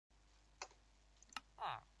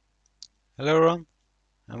Hello everyone,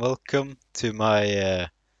 and welcome to my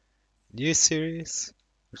new series,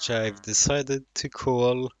 which I've decided to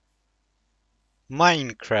call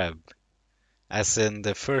MINECRAB, as in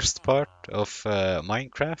the first part of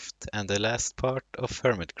Minecraft and the last part of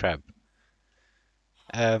HERMITCRAB.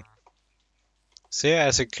 Uh, so yeah,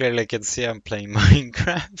 as you clearly can see, I'm playing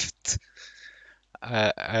Minecraft.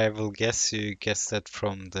 I will guess you guessed that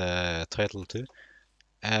from the title too.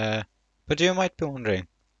 But you might be wondering,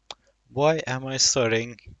 why am I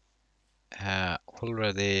starting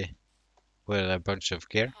already with a bunch of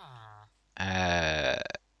gear? Uh,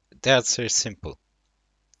 the answer is simple.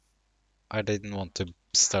 I didn't want to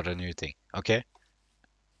start a new thing. Okay,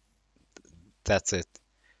 that's it.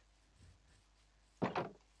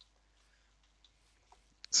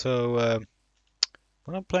 So,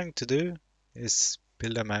 what I'm planning to do is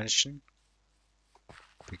build a mansion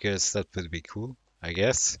because that would be cool, I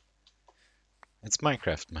guess. It's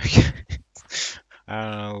Minecraft, Mike. I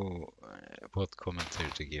don't know what commentary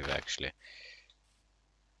to give actually.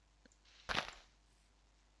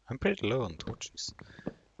 I'm pretty low on torches.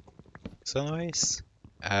 So, anyways,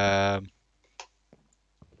 I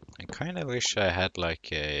kind of wish I had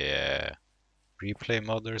like a replay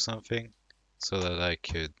mod or something so that I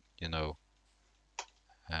could, you know,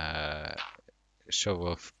 uh, show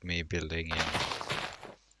off me building in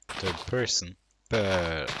third person,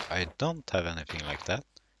 but I don't have anything like that,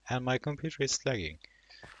 and my computer is lagging.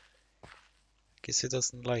 Guess it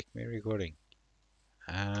doesn't like me recording.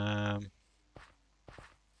 Um,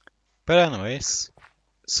 but anyways,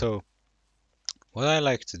 so what I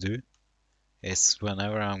like to do is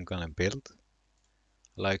whenever I'm gonna build,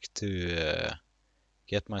 I like to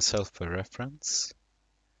get myself a reference.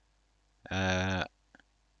 Uh,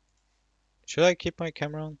 should I keep my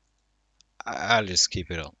camera on? I'll just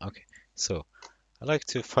keep it on. Okay, so I like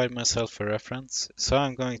to find myself a reference. So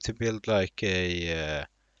I'm going to build like a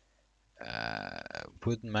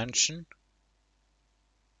wood mansion,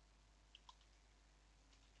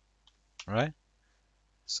 right?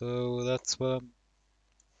 So that's what I'm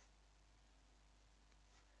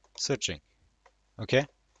searching. Okay.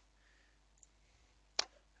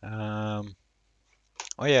 Um,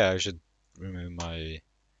 oh yeah, I should remove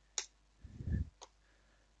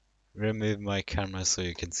my camera so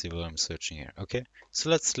you can see what I'm searching here. Okay. So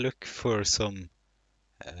let's look for some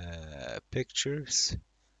pictures.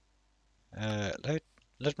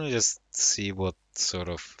 Let me just see what sort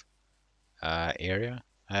of area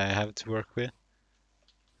I have to work with.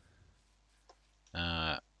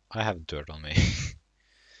 Uh, I have dirt on me.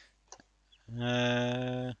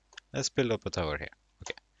 uh, let's build up a tower here.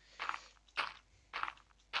 Okay.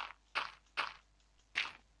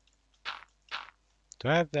 Do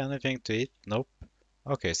I have anything to eat? Nope.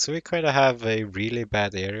 Okay, so we kind of have a really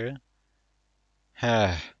bad area.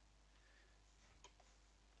 I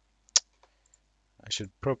could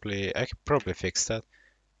probably fix that,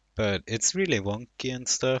 but it's really wonky and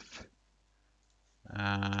stuff.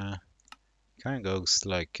 Uh, kind of goes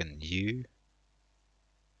like an U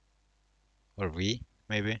or V,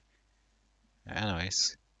 maybe.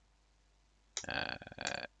 Anyways, uh,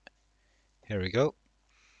 here we go.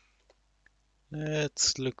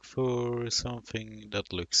 Let's look for something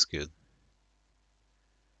that looks good.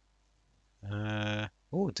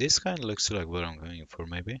 Oh, this kind of looks like what I'm going for,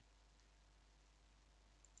 maybe.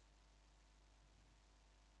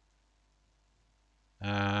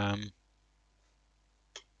 Um,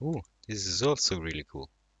 oh, this is also really cool.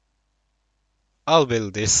 I'll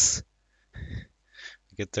build this.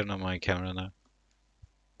 I can turn on my camera now.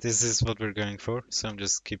 This is what we're going for, so I'm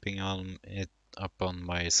just keeping on it up on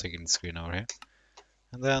my second screen over here.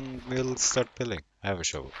 And then we'll start building. I have a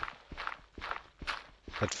shovel.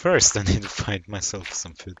 But first I need to find myself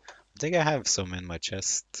some food. I think I have some in my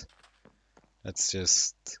chest. Let's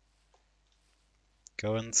just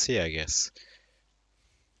go and see, I guess.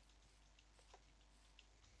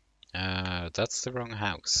 That's the wrong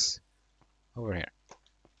house. Over here.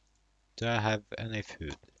 Do I have any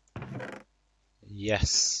food?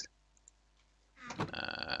 Yes.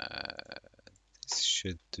 This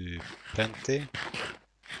should do plenty.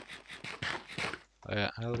 I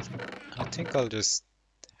think I'll just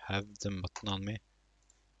have the mutton on me.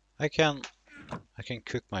 I can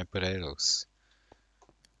cook my potatoes.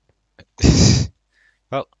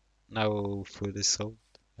 Well, now food is sold,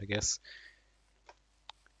 I guess.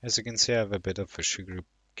 As you can see, I have a bit of a sugar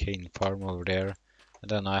cane farm over there. And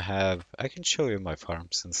then I can show you my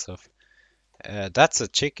farms and stuff. That's a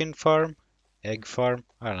chicken farm, egg farm,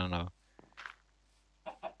 I don't know.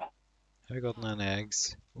 Have I gotten any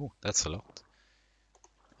eggs? Oh, that's a lot.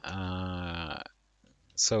 Uh,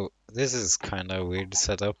 So this is kind of weird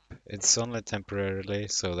setup. It's only temporarily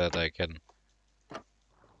so that I can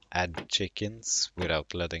add chickens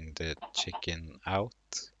without letting the chicken out.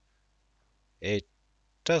 It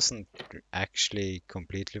doesn't actually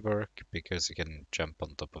completely work because you can jump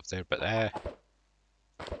on top of there, but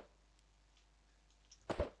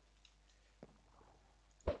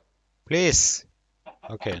please.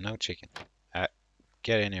 Okay, no chicken.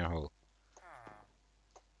 Get in your hole.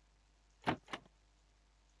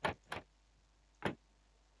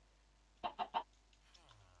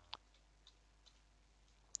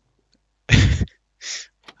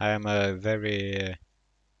 I am a very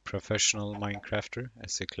professional Minecrafter,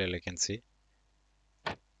 as you clearly can see.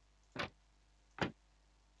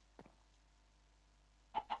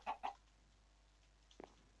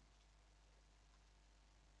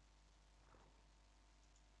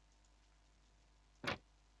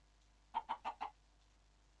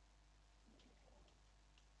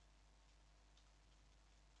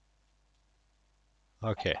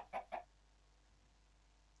 Okay.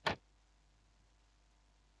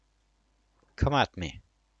 Come at me.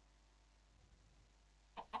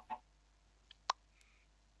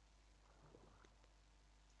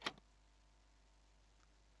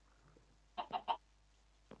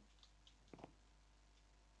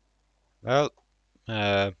 Well,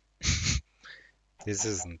 uh, this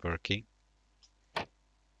isn't working.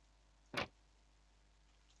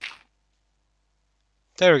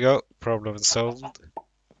 There we go. Problem solved.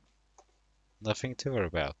 Nothing to worry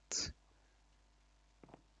about.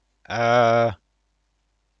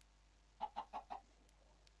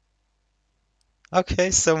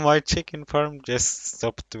 Okay, so my chicken farm just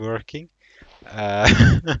stopped working.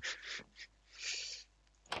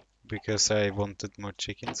 Because I wanted more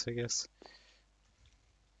chickens, I guess.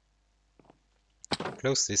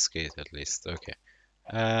 Close this gate at least. Okay.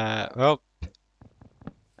 Well,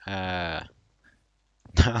 now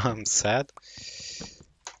I'm sad.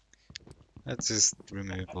 Let's just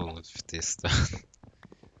remove all of this stuff.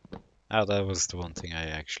 Oh, that was the one thing I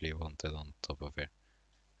actually wanted on top of here.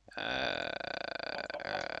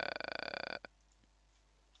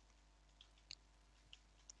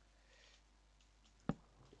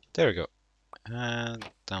 There we go. And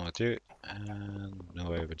down with you, and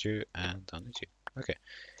away with you, and down with you. Okay.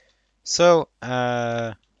 So,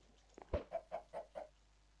 okay,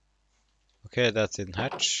 that didn't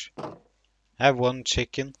hatch. I have one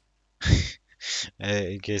chicken,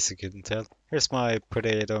 in case you couldn't tell. Here's my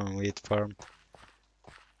potato and wheat farm.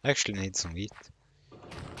 I actually need some wheat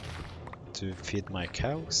to feed my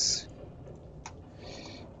cows.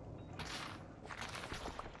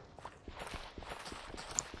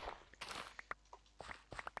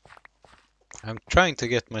 I'm trying to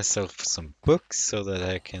get myself some books so that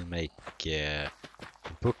I can make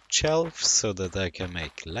bookshelves, so that I can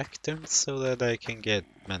make lecterns, so that I can get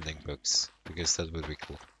mending books, because that would be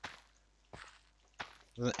cool.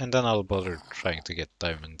 And then I'll bother trying to get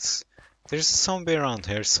diamonds. There's a zombie around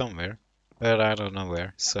here somewhere, but I don't know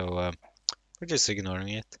where, so we're just ignoring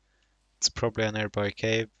it. It's probably a nearby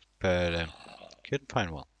cave, but couldn't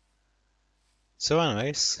find one. So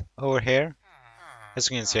anyways, over here, as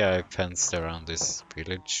you can see, I fenced around this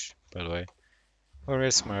village, by the way. Where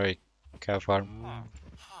is my cow farm?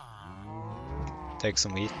 Take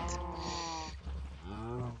some wheat.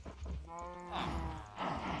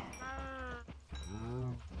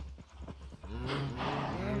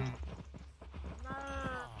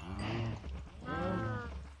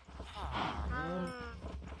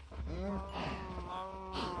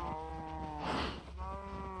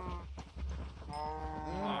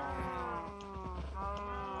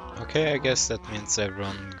 Okay, I guess that means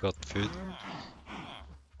everyone got food.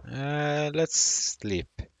 Let's sleep.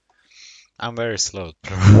 I'm very slow at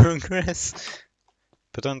progress,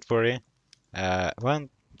 but don't worry. When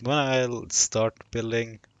I'll start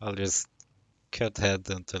building, I'll just cut ahead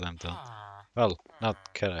until I'm done. Well, not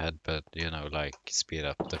cut ahead, but you know, like speed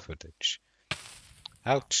up the footage.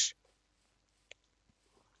 Ouch.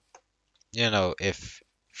 You know, if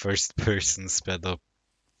first person sped up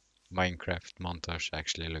Minecraft montage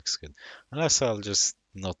actually looks good. Unless I'll just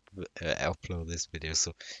not upload this video,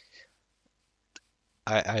 so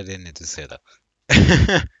I didn't need to say that.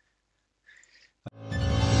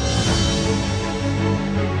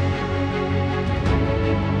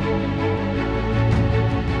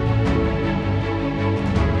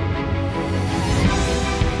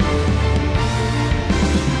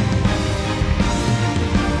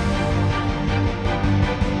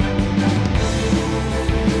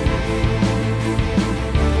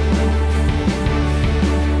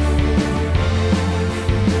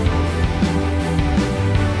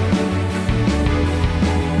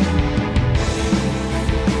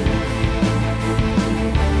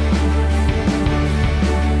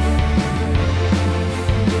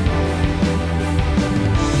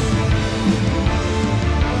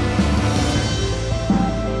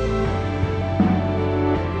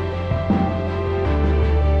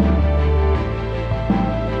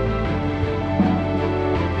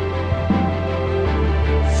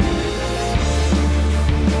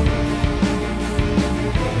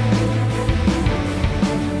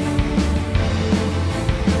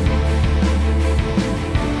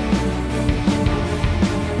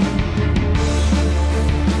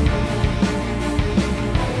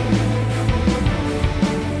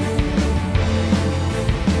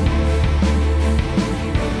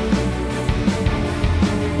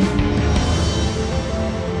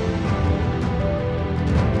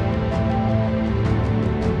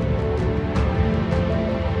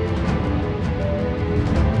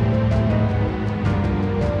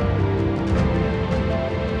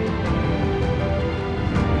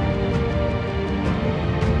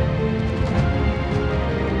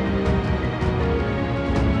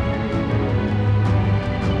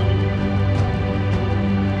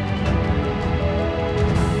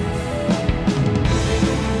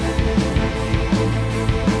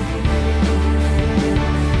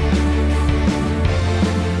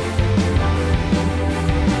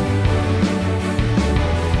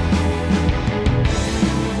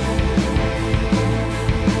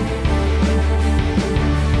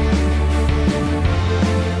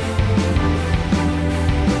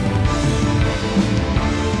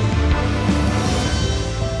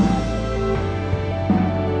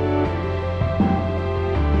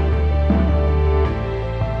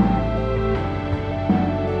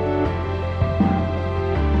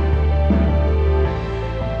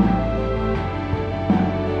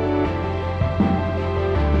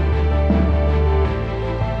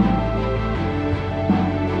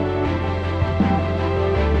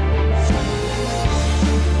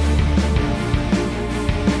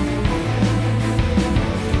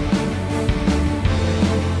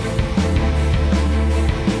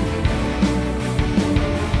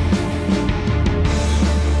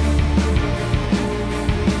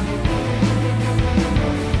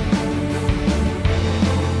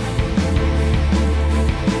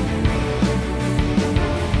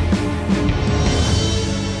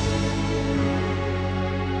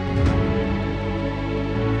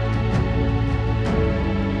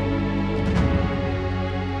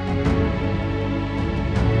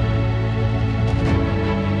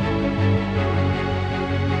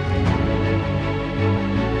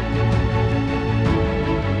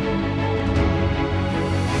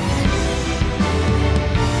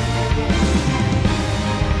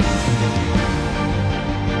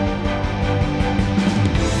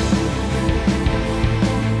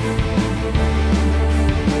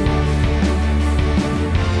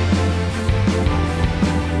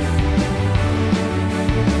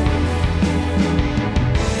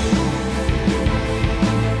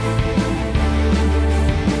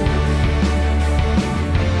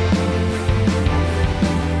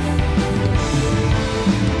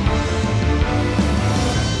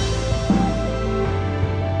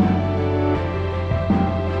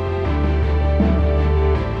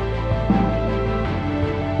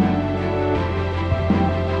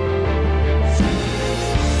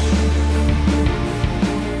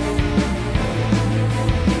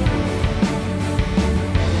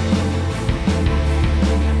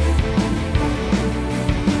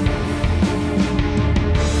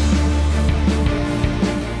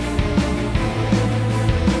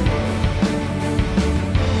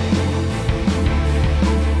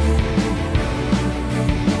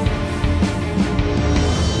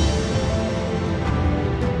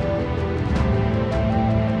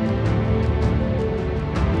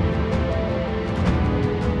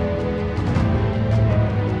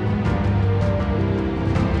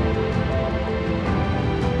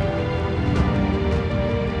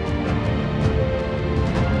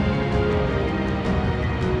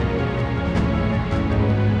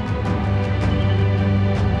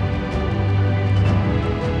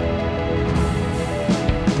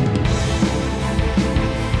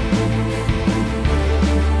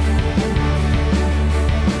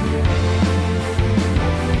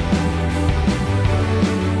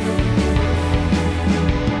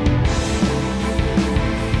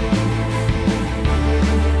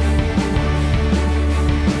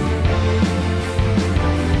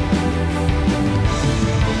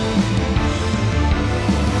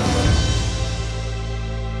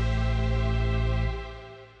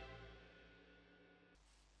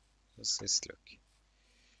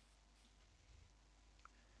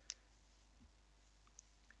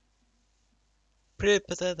 Pretty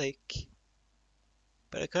pathetic,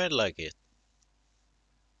 but I kinda like it.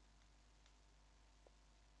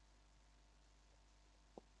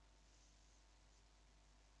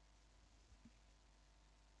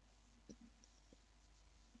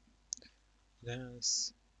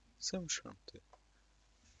 There's some charm to it.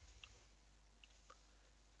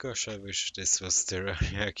 Gosh, I wish this was the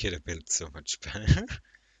I could have built so much better.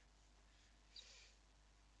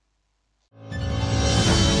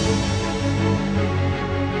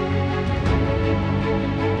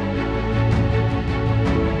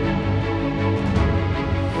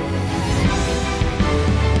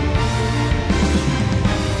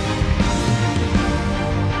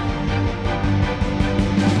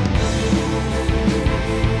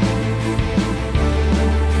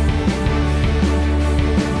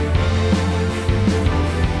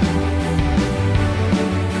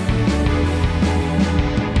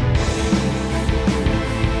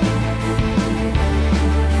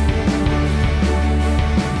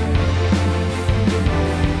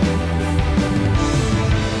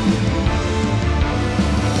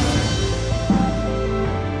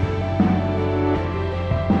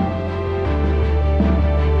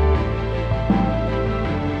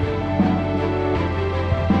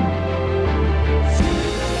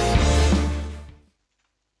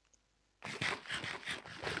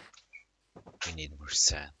 We need more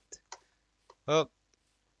sand. Well,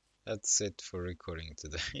 that's it for recording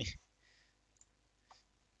today.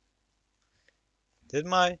 Did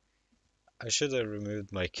my... I should have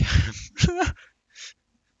removed my camera.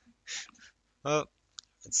 Well,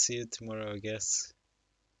 let's see you tomorrow, I guess.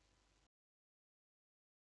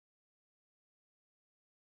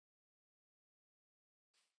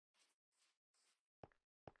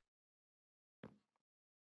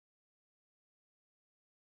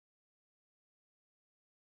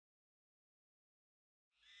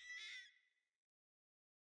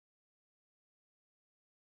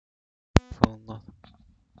 Phone not-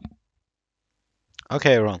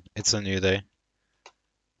 Okay, Ron, it's a new day,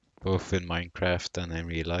 both in Minecraft and in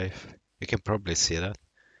real life. You can probably see that,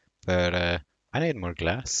 but I need more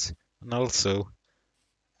glass, and also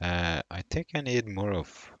I think I need more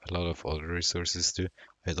of a lot of other resources too.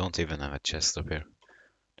 I don't even have a chest up here.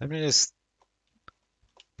 Let me just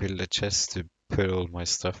build a chest to put all my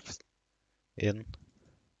stuff in.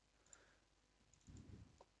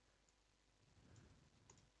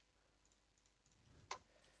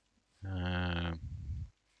 Um,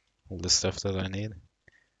 all the stuff that I need.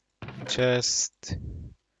 Chest.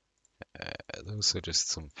 Those are just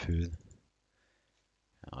some food.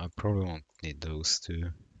 I probably won't need those too.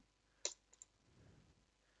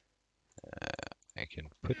 I can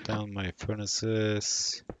put down my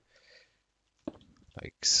furnaces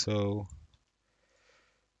like so.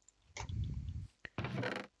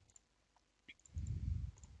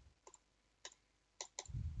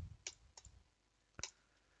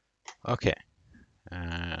 Okay,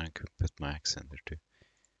 I could put my axe in there too.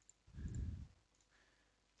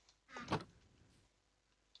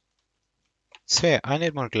 So yeah, I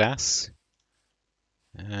need more glass,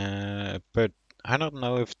 but I don't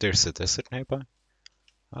know if there's a desert nearby.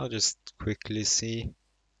 I'll just quickly see.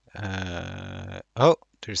 Oh,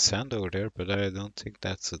 there's sand over there, but I don't think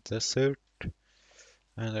that's a desert.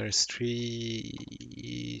 And there's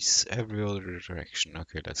trees every other direction.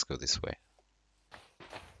 Okay, let's go this way.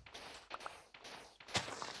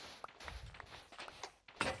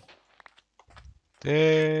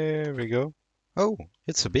 There we go. Oh,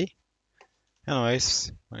 it's a bee.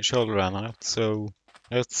 Anyways, my shoulder ran out, so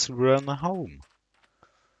let's run home.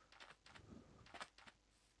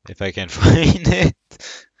 If I can find it.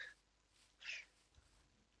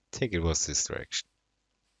 I think it was this direction.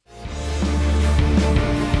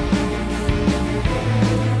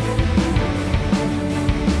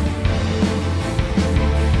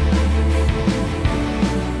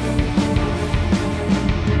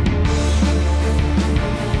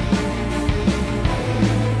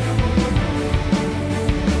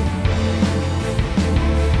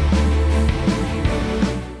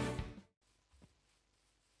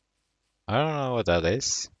 I don't know what that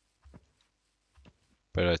is,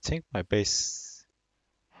 but I think my base...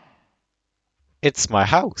 It's my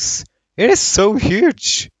house! It is so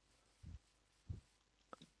huge!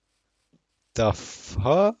 The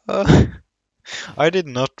fuck? I did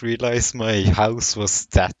not realize my house was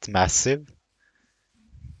that massive.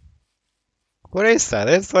 What is that?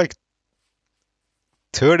 It's like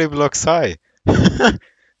 30 blocks high.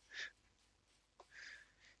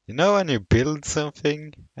 You know when you build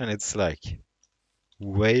something and it's like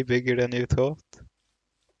way bigger than you thought?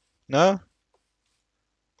 No?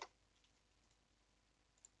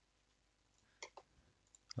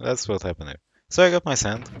 That's what happened here. So I got my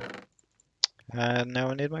sand, and now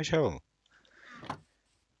I need my shovel.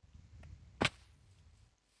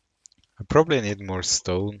 I probably need more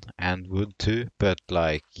stone and wood too, but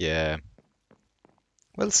like, yeah,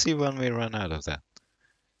 we'll see when we run out of that.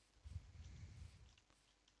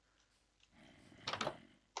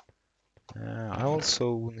 I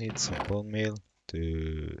also need some bone meal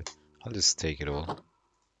to. I'll just take it all.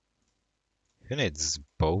 Who needs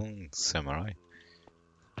bone, samurai?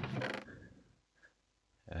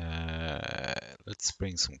 Let's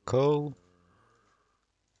bring some coal.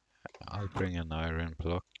 I'll bring an iron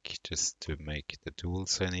block just to make the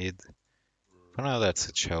tools I need. For now, that's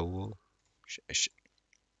a shovel.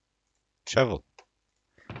 Shovel.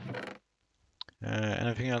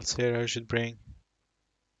 Anything else here I should bring?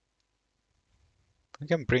 I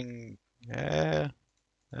can bring.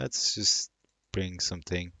 Let's just bring some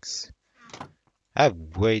things. I have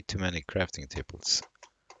way too many crafting tables.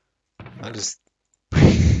 I'll just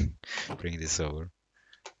bring this over.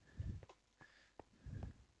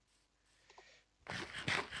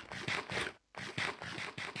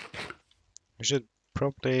 We should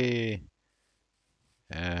probably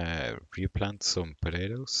replant some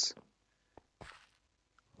potatoes.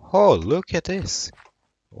 Oh, look at this!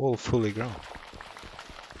 All fully grown.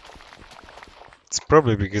 It's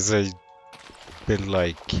probably because I built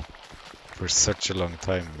like for such a long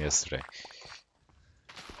time yesterday.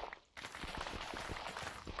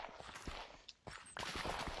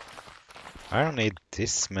 I don't need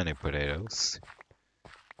this many potatoes.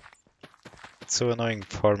 It's so annoying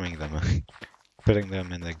farming them, putting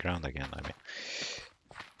them in the ground again, I mean.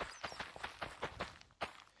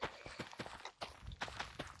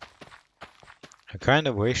 I kind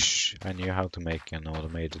of wish I knew how to make an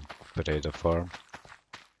automated potato farm.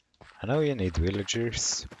 I know you need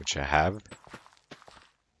villagers, which I have,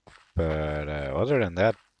 but other than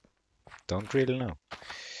that, don't really know.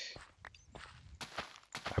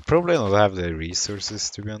 I probably don't have the resources,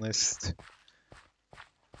 to be honest.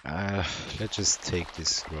 Let's just take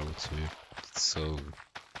this row too, so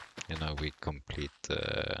we complete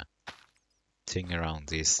the thing around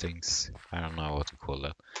these things. I don't know what to call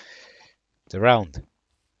that. The round.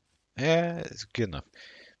 Yeah, it's good enough.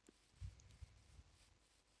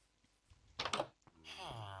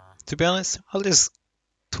 To be honest, I'll just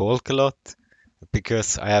talk a lot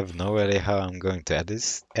because I have no idea how I'm going to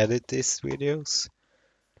edit these videos.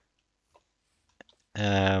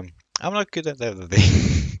 I'm not good at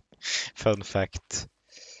editing. Fun fact.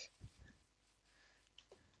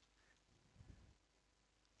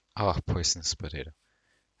 Oh, poisonous potato.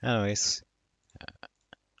 Anyways,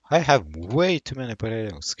 I have way too many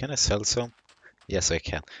potatoes. Can I sell some? Yes, I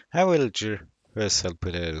can. I have a villager who sell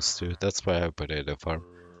potatoes too. That's why I have a potato farm.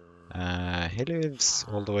 He lives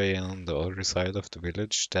all the way on the other side of the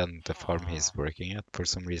village than the farm he's working at for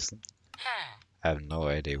some reason. I have no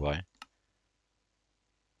idea why.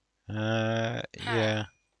 Yeah.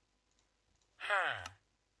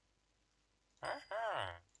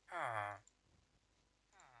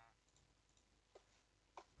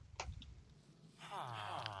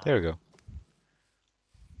 There we go.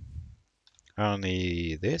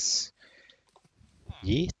 Only this.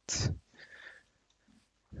 Yeet.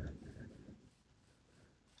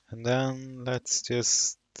 And then let's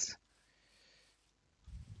just...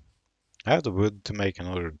 I have the wood to make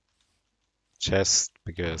another chest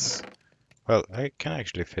because... Well, I can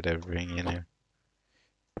actually fit everything in here.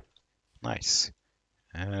 Nice.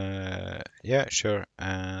 Yeah, sure.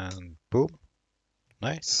 And boom.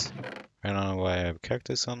 Nice. I don't know why I have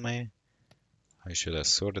cactus on me. I should have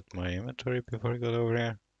sorted my inventory before I got over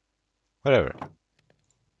here. Whatever.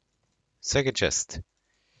 Second chest.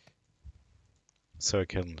 So I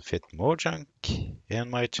can fit more junk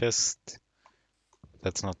in my chest.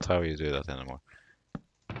 That's not how you do that anymore.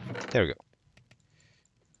 There we go.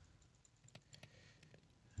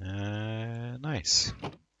 Nice.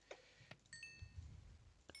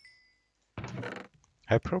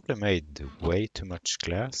 I probably made way too much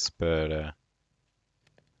glass, but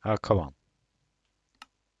oh, come on.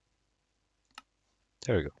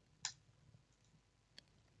 There we go.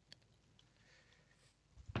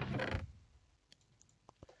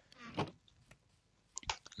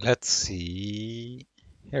 Let's see.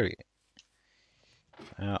 Here we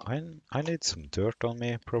go. I need some dirt on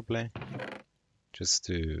me, probably. Just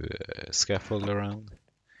to scaffold around.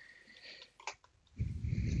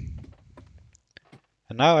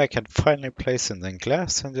 And now I can finally place in the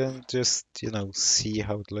glass and then just, see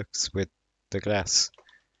how it looks with the glass.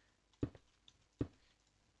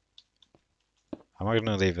 I might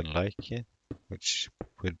not even like it, which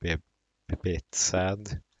would be a bit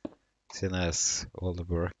sad. Seeing as all the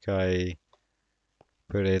work I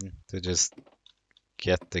put in to just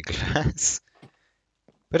get the glass.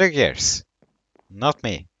 But who cares? Not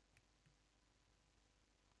me.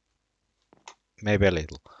 Maybe a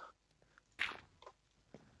little.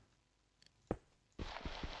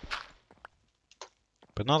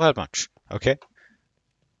 But not that much. Okay?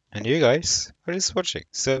 And you guys are just watching,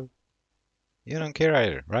 so you don't care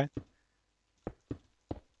either, right?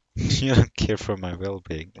 You don't care for my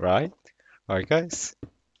well-being, right? Alright, guys?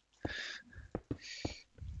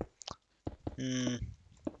 Hmm.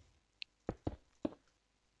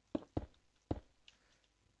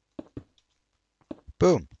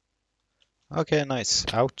 Boom. Okay, nice.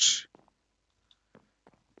 Ouch.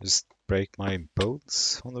 Just break my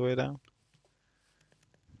bones on the way down.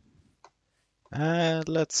 And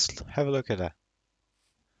let's have a look at that.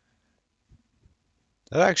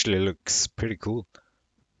 That actually looks pretty cool.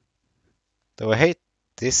 Though I hate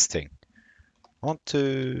this thing. I want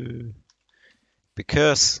to...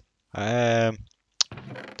 Because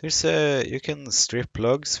there's a... You can strip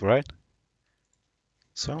logs, right?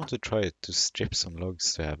 So I want to try to strip some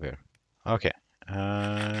logs to have here. Okay.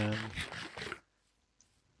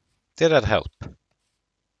 Did that help?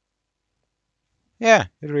 Yeah,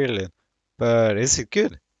 it really did. But is it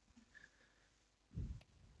good?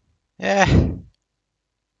 Yeah.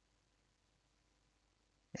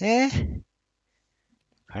 Eh.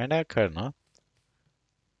 Kinda not.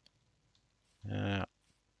 Uh,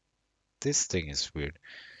 this thing is weird.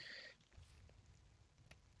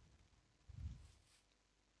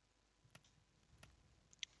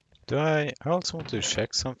 I also want to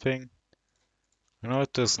check something. I know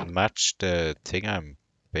it doesn't match the thing I'm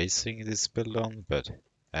basing this build on, but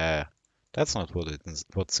uh, that's not what it is,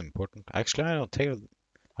 what's important. Actually, I don't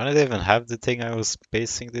even have the thing I was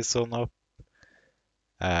basing this on up.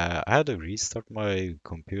 I had to restart my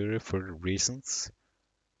computer for reasons,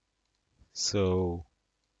 so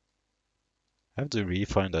I have to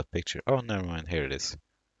re-find that picture. Oh, never mind. Here it is.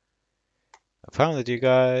 I found it, you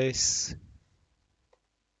guys.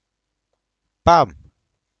 Bam!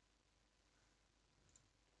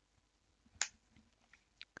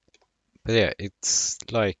 But yeah, it's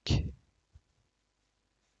like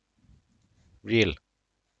real.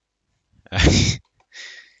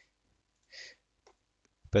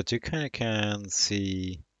 But you kind of can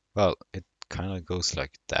see, well, it kind of goes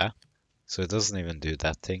like that. So it doesn't even do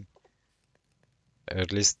that thing. Or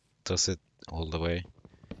at least does it all the way.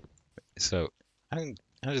 So I'm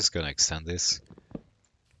just gonna extend this.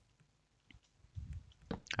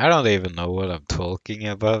 I don't even know what I'm talking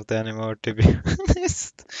about anymore, to be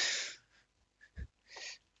honest.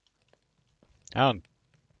 I don't,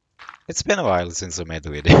 it's been a while since I made the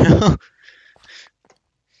video.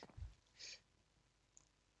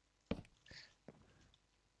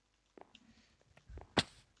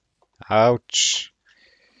 Ouch.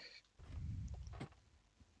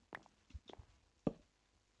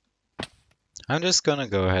 I'm just gonna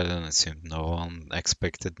go ahead and assume no one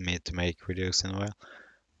expected me to make videos in a while.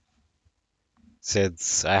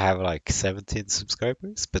 Since I have like 17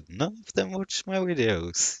 subscribers, but none of them watch my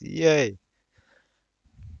videos. Yay!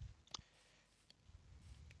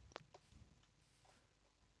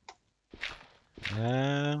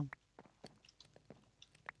 Uh,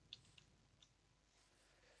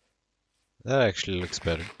 that actually looks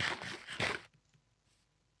better.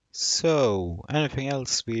 So, anything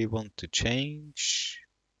else we want to change?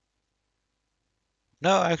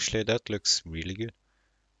 No, actually, that looks really good.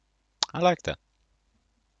 I like that.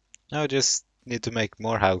 Now I just need to make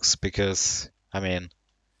more house because, I mean,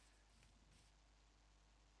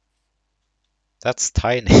 that's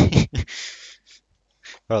tiny.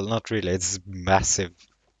 Well, not really, it's massive,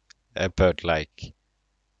 but like,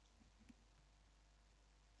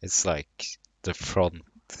 it's like the front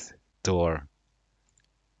door.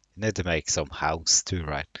 You need to make some house too,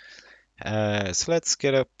 right? So let's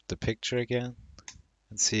get up the picture again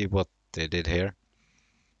and see what they did here.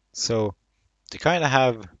 So they kind of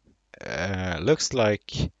have, looks like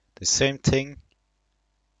the same thing,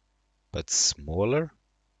 but smaller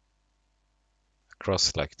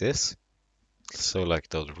across like this. So like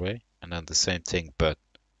the other way. And then the same thing, but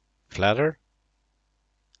flatter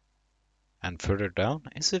and further down.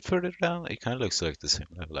 Is it further down? It kind of looks like the same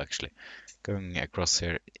level actually. Going across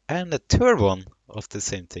here. And a third one of the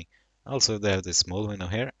same thing. Also, they have this small window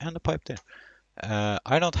here and a pipe there.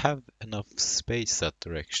 I don't have enough space that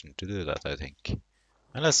direction to do that, I think.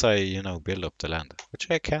 Unless I, build up the land, which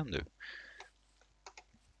I can do.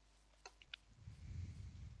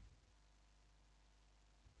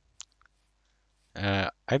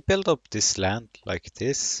 I build up this land like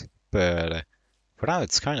this, but For now,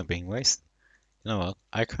 it's kind of being wasted. You know what?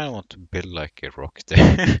 I kind of want to build like a rock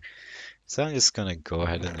there. So I'm just gonna go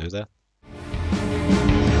ahead and do that.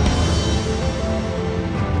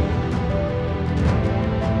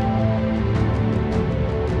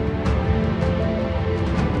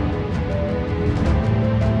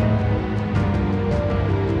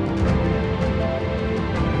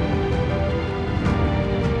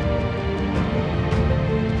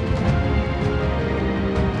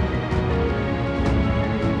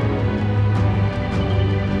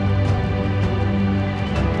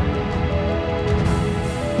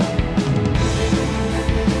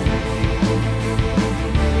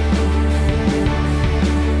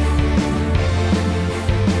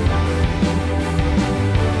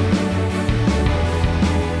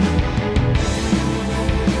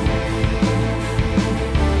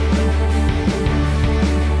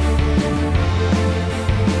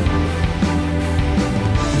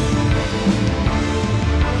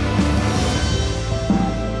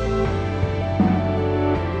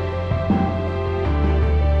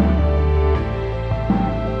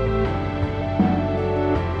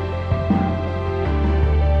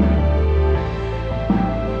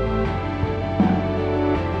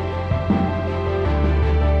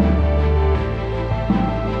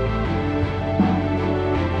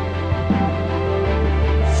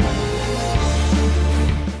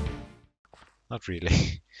 Not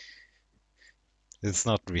really. It's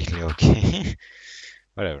not really okay.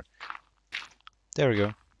 Whatever. There we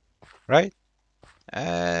go. Right?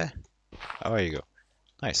 Oh, there you go.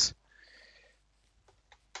 Nice.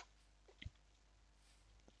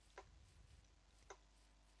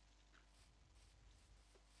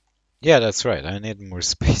 Yeah, that's right. I need more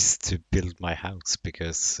space to build my house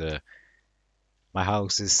because my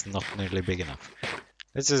house is not nearly big enough.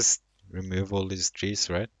 Let's just remove all these trees,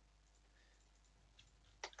 right?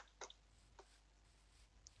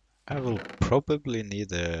 I will probably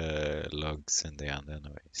need logs in the end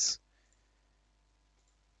anyways.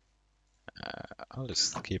 I'll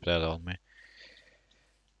just keep that on me.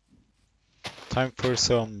 Time for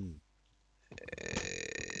some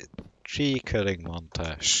tree cutting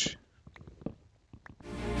montage.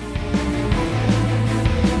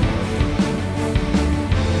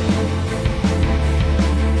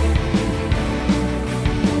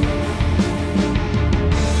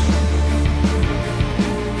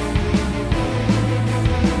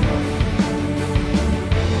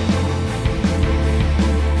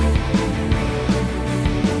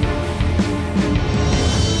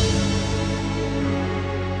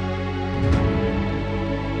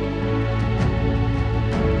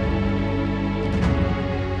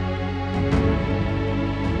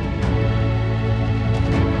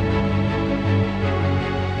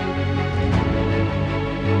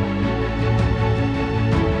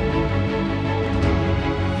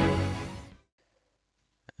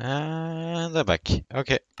 And I'm back.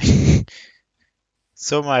 Okay.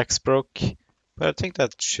 So my axe broke, but I think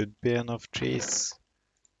that should be enough trees.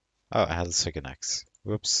 Oh, I had a second axe.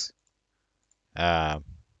 Whoops. Um,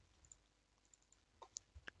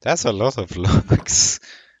 that's a lot of logs.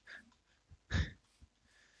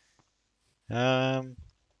 There's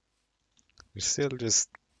still just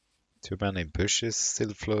too many bushes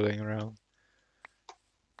still floating around.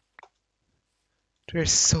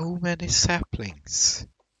 There's so many saplings.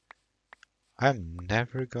 I'm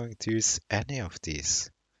never going to use any of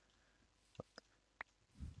these.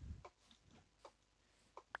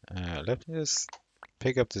 Let me just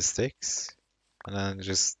pick up the sticks and then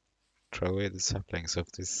just throw away the saplings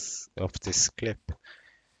of this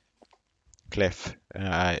cliff.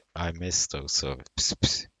 I missed those, so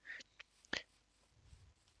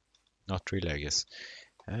not really, I guess.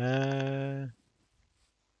 I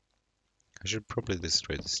should probably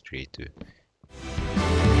destroy this tree too.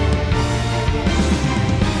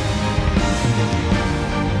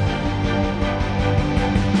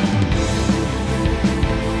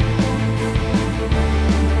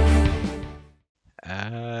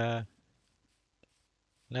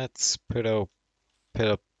 Let's put up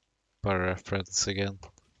our reference again.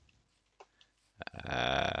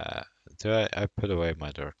 I put away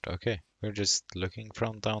my dirt? Okay, we're just looking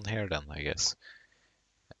from down here then, I guess.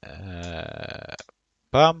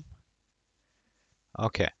 Bum.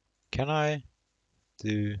 Okay, can I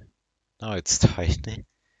do? No, it's tiny.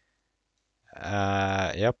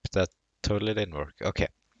 Yep, that totally didn't work. Okay.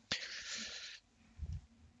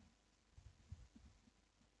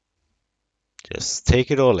 Just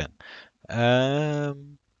take it all in.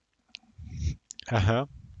 Uh-huh.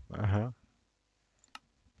 Uh-huh.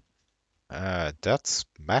 That's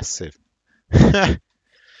massive. Let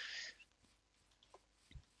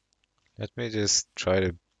Let me just try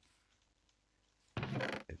to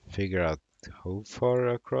figure out how far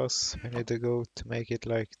across I need to go to make it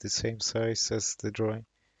like the same size as the drawing.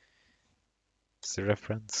 It's the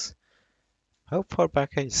reference. How far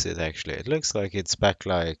back is it actually? It looks like it's back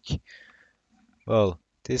like, well,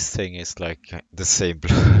 this thing is like the same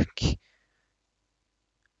block.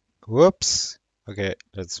 Whoops. Okay,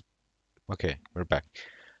 we're back.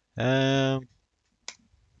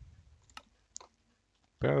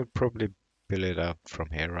 But I would probably build it up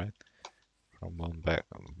from here, right? From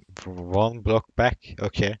one block back.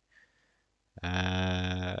 Okay.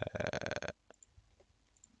 Uh,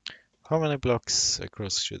 how many blocks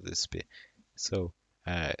across should this be? So,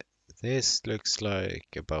 this looks like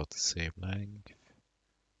about the same length.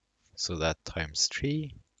 So that times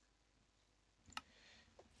 3.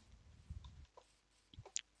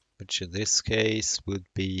 Which in this case would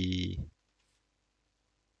be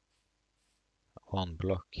 1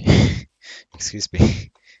 block. Excuse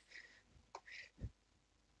me.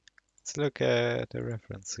 Let's look at the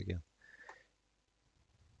reference again.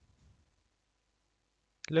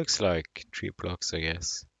 It looks like 3 blocks, I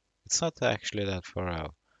guess. It's not actually that far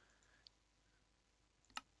out.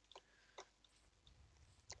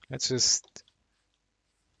 Let's just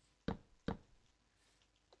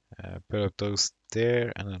put up those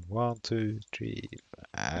there, and then 1, 2, 3.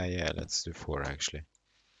 Yeah, let's do 4 actually.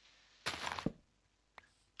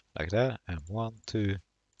 Like that, and 1, 2,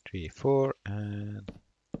 3, 4, and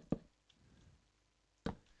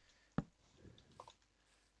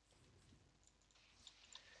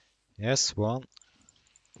yes, 1,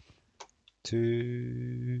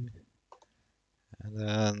 2, and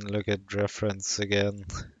then look at reference again.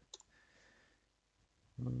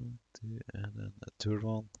 1, 2, and then a third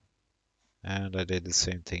one, and I did the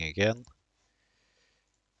same thing again.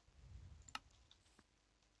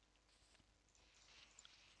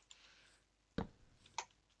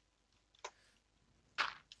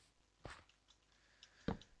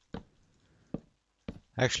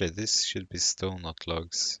 Actually, this should be stone, not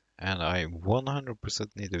logs, and I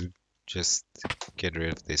 100% need to just get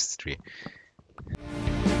rid of this tree.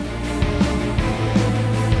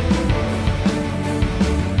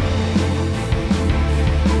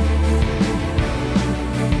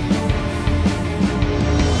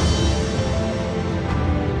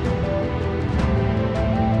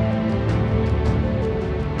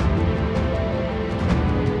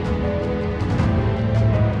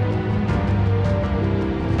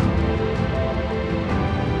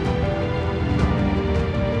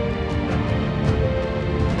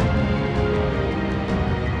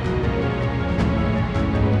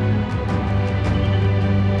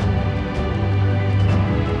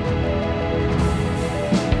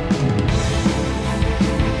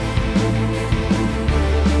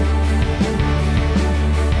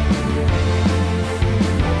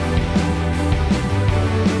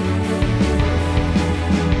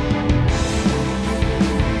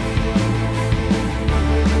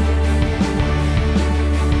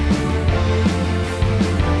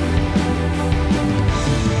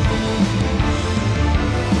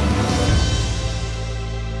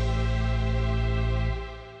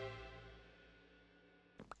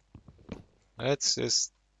 Let's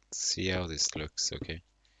just see how this looks, okay?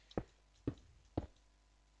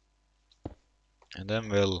 And then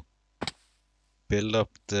we'll build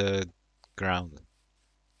up the ground.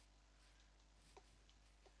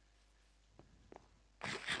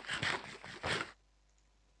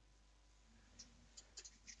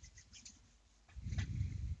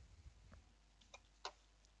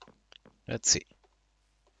 Let's see.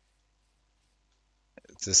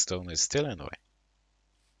 The stone is still in the way.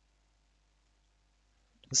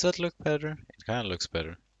 Does that look better? It kind of looks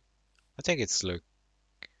better. I think it's look...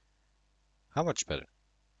 How much better? I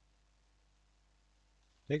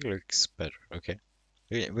think it looks better, okay.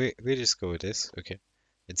 We just go with this, okay.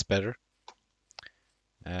 It's better.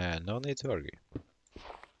 No need to argue.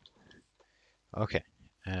 Okay,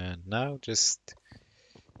 and now just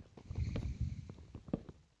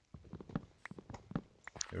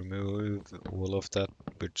remove all of that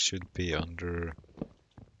which should be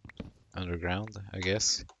underground, I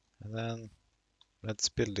guess. And then let's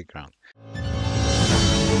build the ground.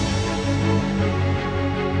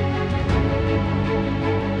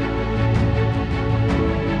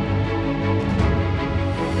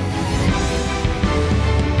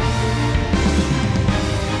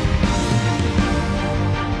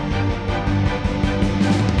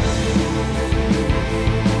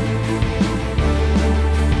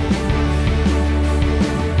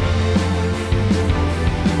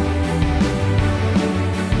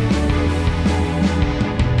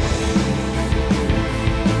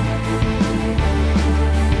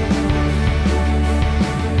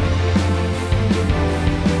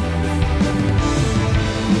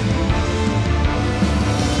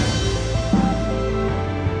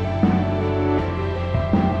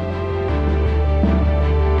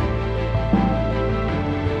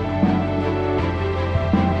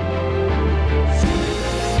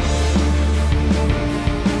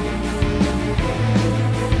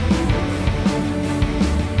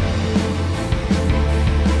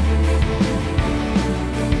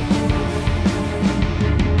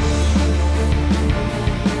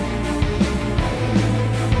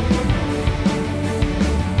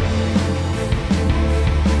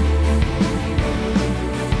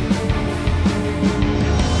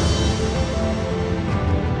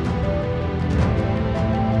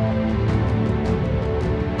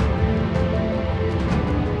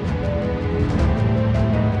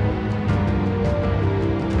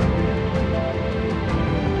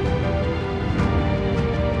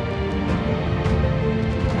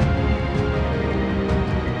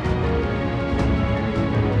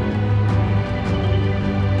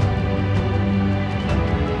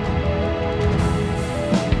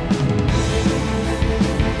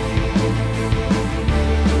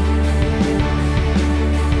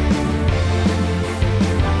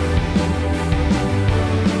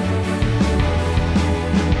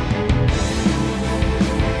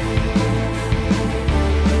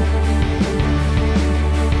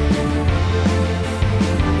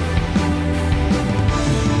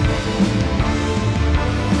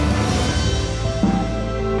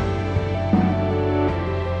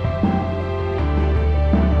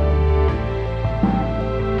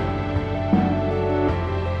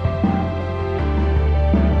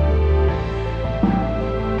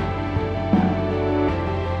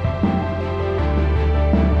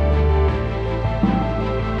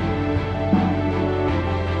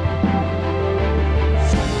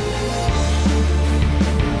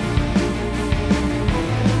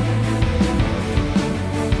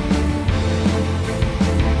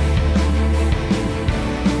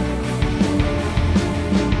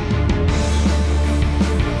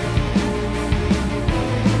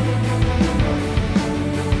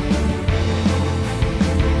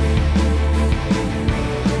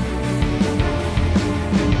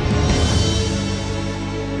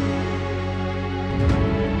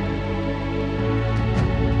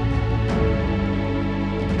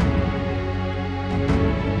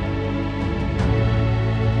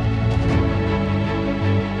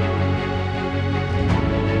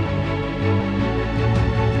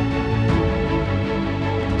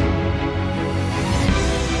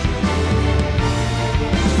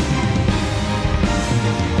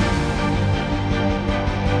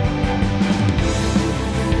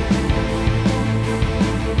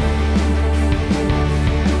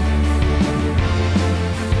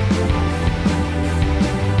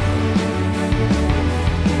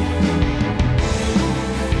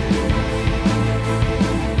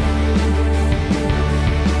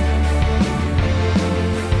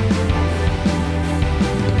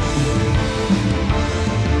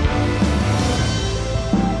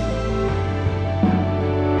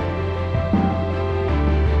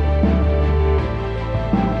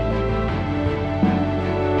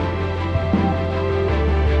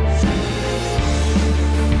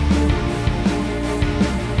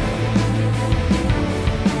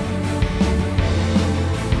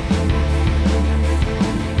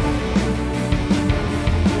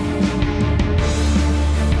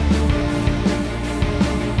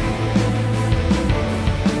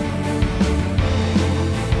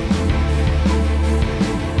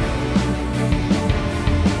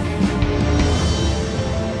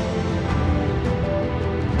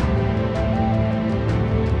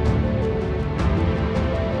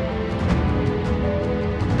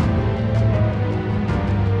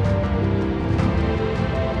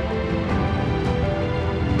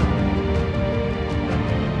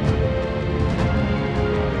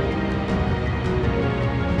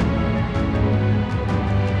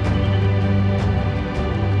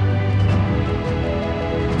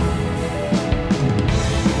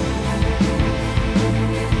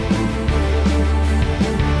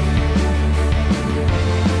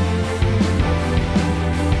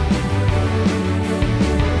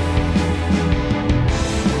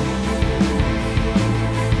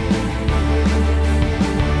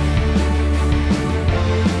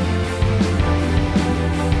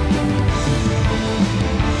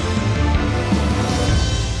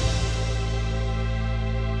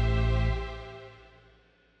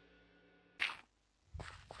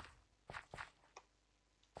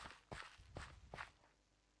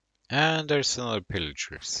 And there's another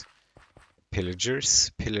pillagers.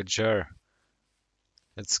 Pillager.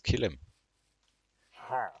 Let's kill him.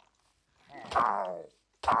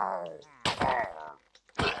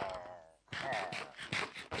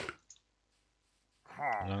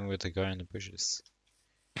 Along with the guy in the bushes.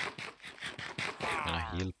 Can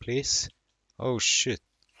I heal, please? Oh shit.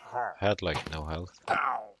 Had like no health.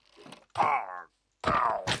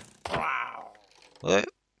 What?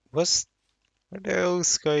 Were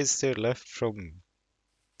those guys there left from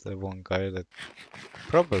the one guy that...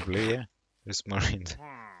 Probably, yeah. There's more in there.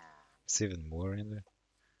 There's even more in there.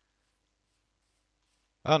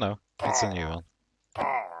 Oh no, it's a new one.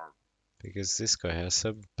 Because this guy has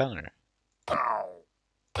a banner.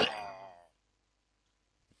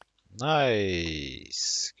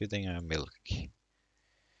 Nice! Good thing I have milk.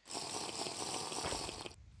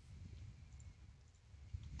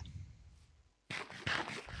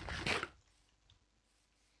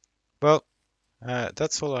 Well,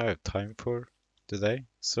 that's all I have time for today,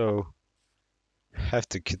 so I have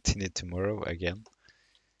to continue tomorrow again.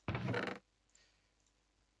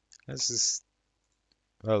 This is...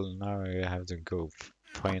 Well, now I have to go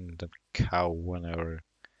find a cow 1 hour.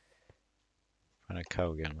 Find a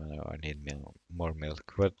cow again when I need more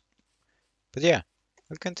milk. But yeah,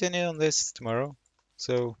 I'll continue on this tomorrow.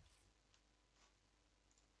 So,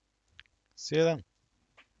 see you then.